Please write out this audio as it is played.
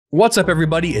What's up,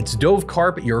 everybody? It's Dove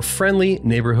Carp, your friendly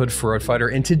neighborhood fraud fighter,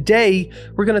 and today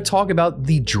we're going to talk about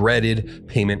the dreaded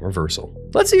payment reversal.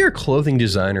 Let's say you're a clothing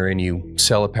designer and you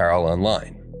sell apparel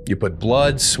online. You put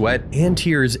blood, sweat, and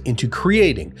tears into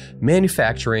creating,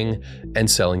 manufacturing,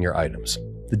 and selling your items.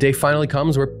 The day finally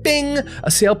comes where, bing, a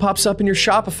sale pops up in your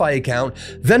Shopify account,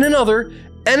 then another,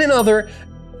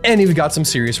 and you've got some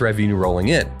serious revenue rolling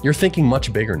in. You're thinking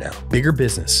much bigger now. Bigger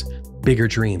business, bigger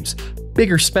dreams,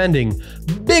 bigger spending,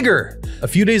 bigger. A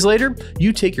few days later,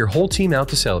 you take your whole team out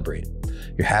to celebrate.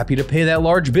 You're happy to pay that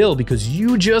large bill because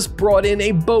you just brought in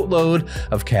a boatload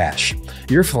of cash.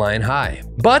 You're flying high.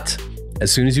 But as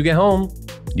soon as you get home,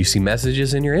 you see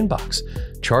messages in your inbox.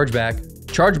 Chargeback,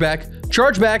 chargeback,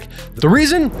 chargeback. The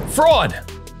reason? Fraud.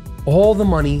 All the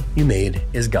money you made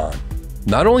is gone.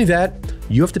 Not only that,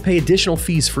 you have to pay additional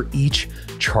fees for each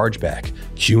chargeback.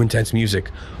 Cue intense music.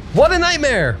 What a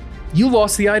nightmare! You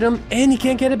lost the item and you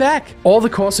can't get it back. All the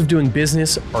costs of doing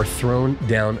business are thrown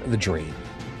down the drain.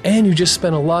 And you just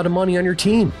spent a lot of money on your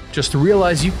team just to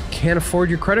realize you can't afford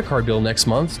your credit card bill next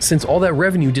month since all that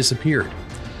revenue disappeared.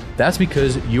 That's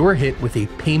because you were hit with a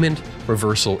payment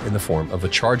reversal in the form of a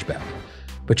chargeback.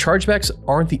 But chargebacks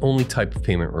aren't the only type of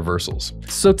payment reversals.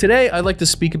 So today I'd like to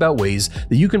speak about ways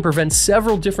that you can prevent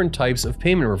several different types of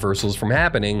payment reversals from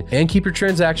happening and keep your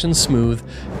transactions smooth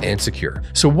and secure.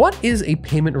 So what is a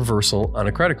payment reversal on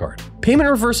a credit card? Payment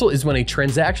reversal is when a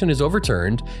transaction is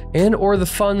overturned and/or the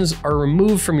funds are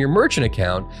removed from your merchant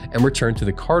account and returned to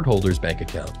the cardholder's bank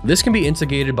account. This can be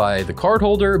instigated by the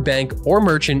cardholder, bank, or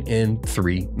merchant in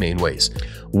three main ways.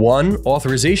 1,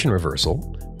 authorization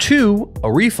reversal. 2,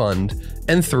 a refund,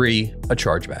 and 3, a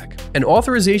chargeback. An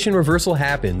authorization reversal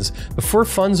happens before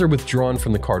funds are withdrawn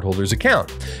from the cardholder's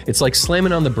account. It's like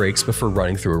slamming on the brakes before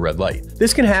running through a red light.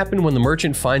 This can happen when the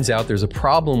merchant finds out there's a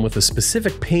problem with a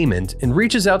specific payment and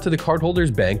reaches out to the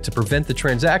cardholder's bank to prevent the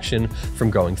transaction from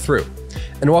going through.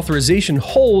 An authorization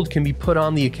hold can be put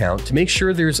on the account to make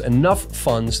sure there's enough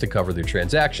funds to cover the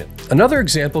transaction. Another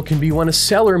example can be when a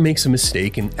seller makes a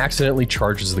mistake and accidentally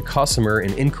charges the customer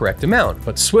an incorrect amount,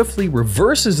 but swiftly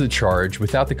reverses the charge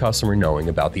without the customer knowing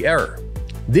about the error.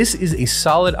 This is a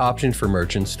solid option for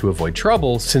merchants to avoid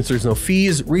trouble since there's no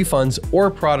fees, refunds, or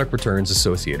product returns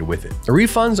associated with it. The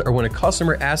refunds are when a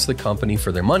customer asks the company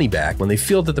for their money back when they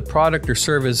feel that the product or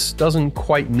service doesn't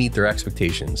quite meet their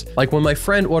expectations. Like when my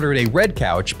friend ordered a red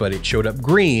couch, but it showed up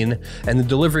green, and the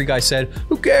delivery guy said,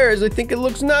 "Who cares? I think it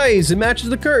looks nice. It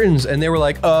matches the curtains." And they were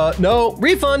like, no,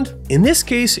 refund. In this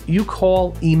case, you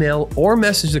call, email, or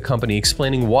message the company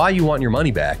explaining why you want your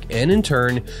money back, and in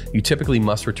turn, you typically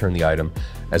must return the item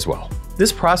as well.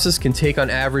 This process can take on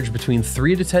average between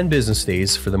 3 to 10 business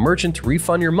days for the merchant to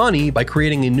refund your money by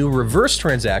creating a new reverse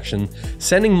transaction,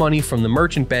 sending money from the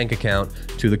merchant bank account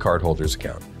to the cardholder's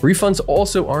account. Refunds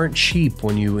also aren't cheap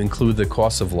when you include the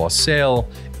cost of lost sale,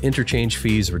 interchange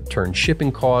fees, return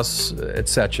shipping costs,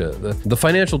 etc. The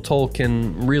financial toll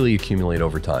can really accumulate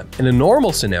over time. In a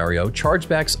normal scenario,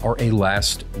 chargebacks are a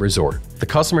last resort. The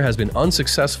customer has been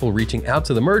unsuccessful reaching out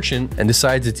to the merchant and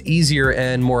decides it's easier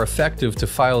and more effective to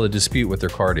file a dispute with their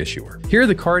card issuer. Here,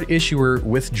 the card issuer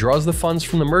withdraws the funds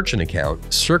from the merchant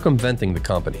account, circumventing the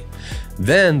company.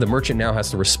 Then the merchant now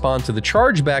has to respond to the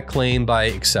chargeback claim by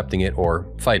accepting it or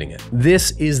fighting it.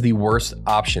 This is the worst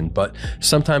option, but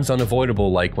sometimes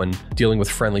unavoidable, like when dealing with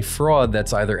friendly fraud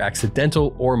that's either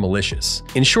accidental or malicious.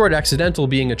 In short, accidental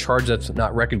being a charge that's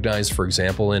not recognized, for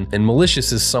example, and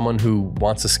malicious is someone who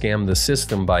wants to scam the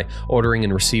system by ordering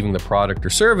and receiving the product or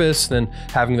service, then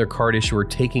having their card issuer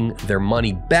taking their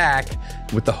money back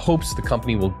with the hopes the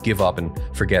company will give up and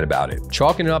forget about it.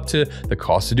 Chalking it up to the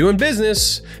cost of doing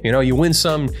business. You win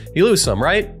some, you lose some,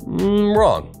 right?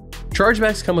 Wrong.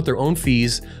 Chargebacks come with their own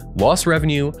fees, lost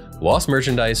revenue, lost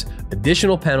merchandise,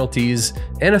 additional penalties,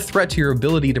 and a threat to your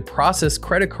ability to process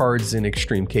credit cards in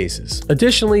extreme cases.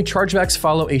 Additionally, chargebacks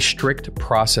follow a strict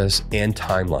process and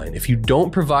timeline. If you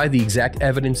don't provide the exact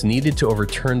evidence needed to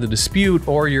overturn the dispute,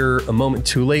 or you're a moment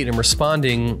too late in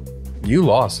responding, you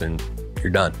lost and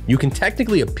you're done. You can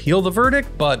technically appeal the verdict,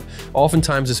 but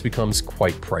oftentimes this becomes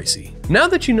quite pricey. Now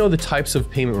that you know the types of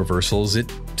payment reversals,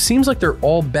 it seems like they're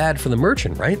all bad for the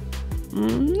merchant, right?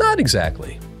 Not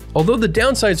exactly. Although the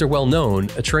downsides are well known,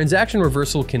 a transaction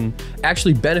reversal can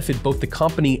actually benefit both the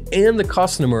company and the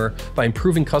customer by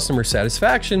improving customer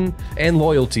satisfaction and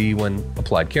loyalty when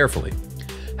applied carefully.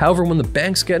 However, when the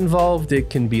banks get involved, it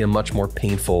can be a much more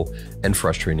painful and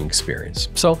frustrating experience.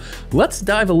 So let's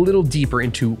dive a little deeper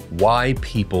into why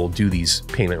people do these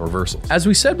payment reversals. As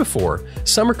we said before,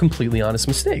 some are completely honest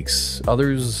mistakes.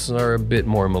 Others are a bit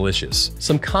more malicious.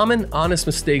 Some common honest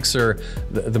mistakes are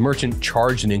the merchant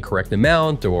charged an incorrect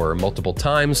amount or multiple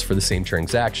times for the same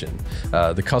transaction.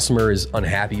 The customer is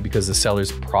unhappy because the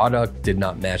seller's product did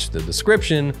not match the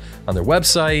description on their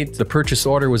website, the purchase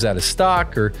order was out of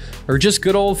stock, or just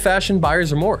good old-fashioned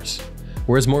buyer's remorse.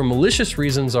 Whereas more malicious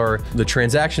reasons are the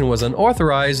transaction was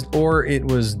unauthorized or it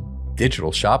was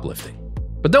digital shoplifting.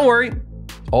 But don't worry,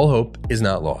 all hope is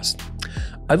not lost.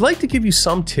 I'd like to give you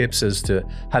some tips as to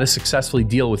how to successfully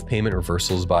deal with payment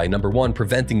reversals by number 1,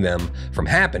 preventing them from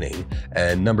happening,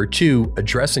 and number 2,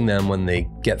 addressing them when they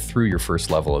get through your first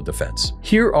level of defense.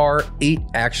 Here are 8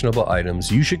 actionable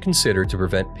items you should consider to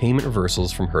prevent payment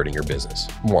reversals from hurting your business.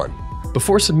 1.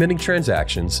 Before submitting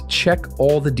transactions, check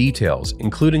all the details,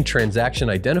 including transaction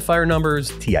identifier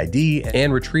numbers, TID,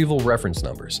 and retrieval reference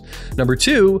numbers. Number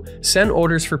 2, send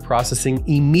orders for processing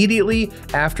immediately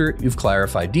after you've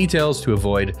clarified details to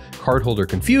avoid cardholder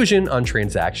confusion on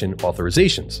transaction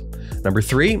authorizations. Number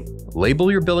 3,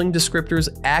 label your billing descriptors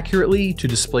accurately to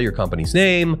display your company's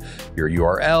name, your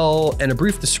URL, and a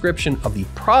brief description of the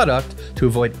product to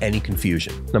avoid any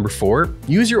confusion. Number 4,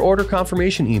 use your order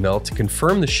confirmation email to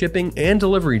confirm the shipping and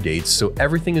delivery dates so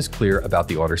everything is clear about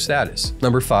the order status.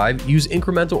 Number 5, use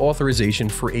incremental authorization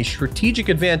for a strategic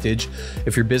advantage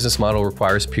if your business model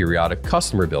requires periodic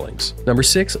customer billings. Number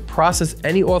 6, process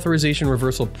any authorization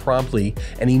reversal promptly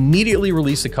and immediately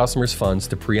release the customer's funds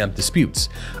to preempt disputes.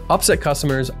 Upset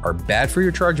customers are bad for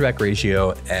your chargeback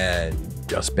ratio and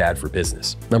just bad for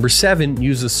business. Number 7,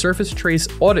 use the Surface Trace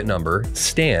Audit Number,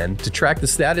 STAN, to track the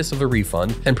status of a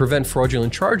refund and prevent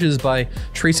fraudulent charges by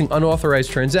tracing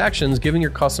unauthorized transactions, giving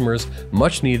your customers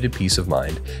much needed peace of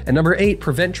mind. And number 8,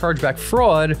 prevent chargeback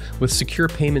fraud with secure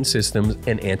payment systems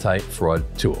and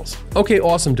anti-fraud tools. Okay,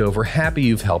 awesome, Dove. We're happy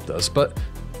you've helped us, but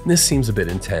this seems a bit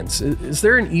intense. Is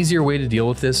there an easier way to deal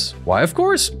with this? Why, of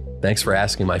course. Thanks for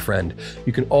asking, my friend.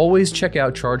 You can always check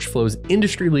out Chargeflow's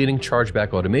industry-leading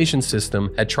chargeback automation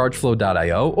system at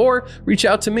chargeflow.io or reach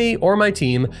out to me or my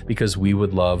team because we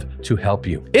would love to help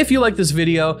you. If you like this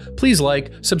video, please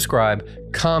like, subscribe,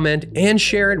 comment, and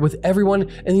share it with everyone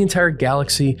in the entire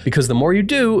galaxy because the more you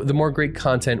do, the more great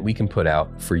content we can put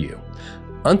out for you.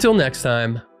 Until next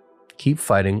time, keep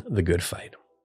fighting the good fight.